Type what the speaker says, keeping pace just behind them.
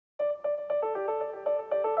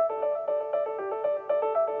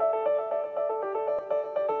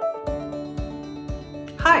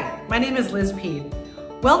my name is Liz Pead.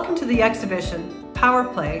 Welcome to the exhibition, Power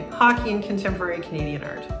Play, Hockey and Contemporary Canadian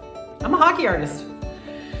Art. I'm a hockey artist.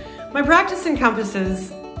 My practice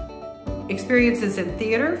encompasses experiences in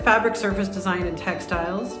theater, fabric surface design and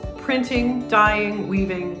textiles, printing, dyeing,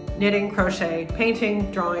 weaving, knitting, crochet, painting,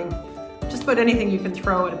 drawing, just about anything you can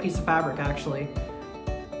throw at a piece of fabric, actually.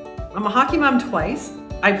 I'm a hockey mom twice.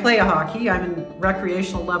 I play a hockey. I'm in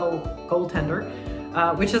recreational level goaltender,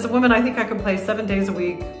 which as a woman, I think I could play 7 days a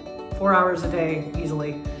week, 4 hours a day,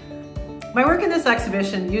 easily. My work in this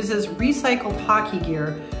exhibition uses recycled hockey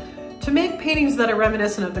gear to make paintings that are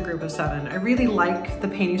reminiscent of the Group of Seven. I really like the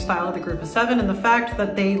painting style of the Group of Seven and the fact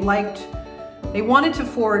that they wanted to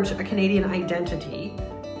forge a Canadian identity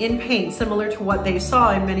in paint, similar to what they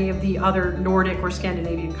saw in many of the other Nordic or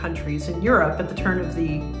Scandinavian countries in Europe at the turn of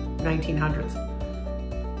the 1900s.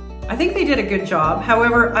 I think they did a good job.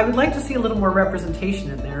 However, I would like to see a little more representation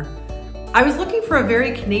in there. I was looking for a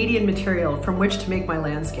very Canadian material from which to make my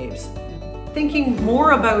landscapes. Thinking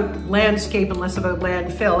more about landscape and less about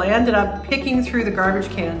landfill, I ended up picking through the garbage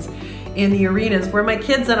cans in the arenas where my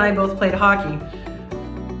kids and I both played hockey.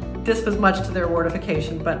 This was much to their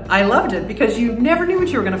mortification, but I loved it because you never knew what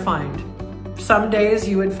you were going to find. Some days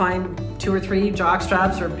you would find 2 or 3 jock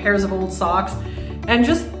straps or pairs of old socks, and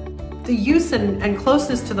just the use and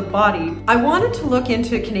closeness to the body. I wanted to look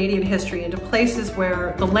into Canadian history, into places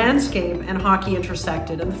where the landscape and hockey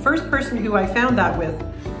intersected, and the first person who I found that with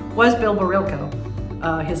was Bill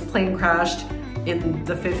Barilko. His plane crashed in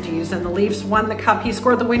the 50s and the Leafs won the cup. He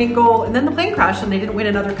scored the winning goal and then the plane crashed and they didn't win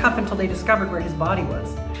another cup until they discovered where his body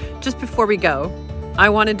was. Just before we go, I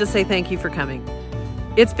wanted to say thank you for coming.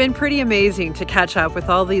 It's been pretty amazing to catch up with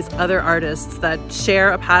all these other artists that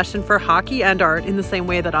share a passion for hockey and art in the same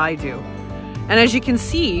way that I do. And as you can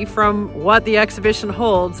see from what the exhibition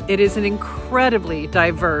holds, it is an incredibly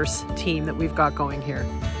diverse team that we've got going here.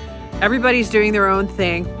 Everybody's doing their own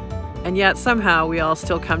thing, and yet somehow we all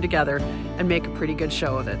still come together and make a pretty good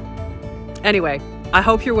show of it. Anyway, I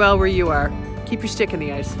hope you're well where you are. Keep your stick in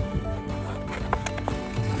the ice.